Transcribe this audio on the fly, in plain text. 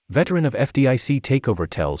Veteran of FDIC Takeover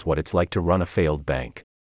tells what it's like to run a failed bank.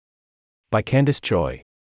 By Candace Choi.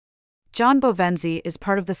 John Bovenzi is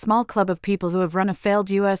part of the small club of people who have run a failed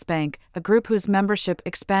U.S. bank, a group whose membership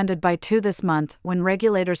expanded by 2 this month when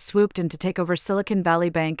regulators swooped in to take over Silicon Valley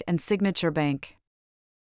Bank and Signature Bank.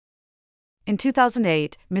 In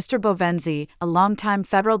 2008, Mr. Bovenzi, a longtime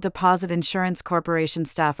Federal Deposit Insurance Corporation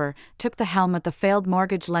staffer, took the helm at the failed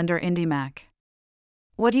mortgage lender IndyMac.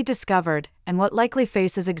 What he discovered, and what likely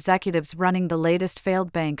faces executives running the latest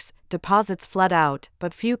failed banks: deposits flood out,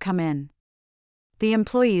 but few come in. The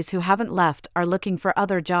employees who haven't left are looking for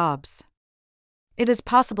other jobs. It is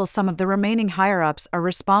possible some of the remaining higher-ups are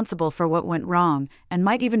responsible for what went wrong, and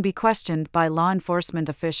might even be questioned by law enforcement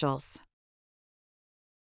officials.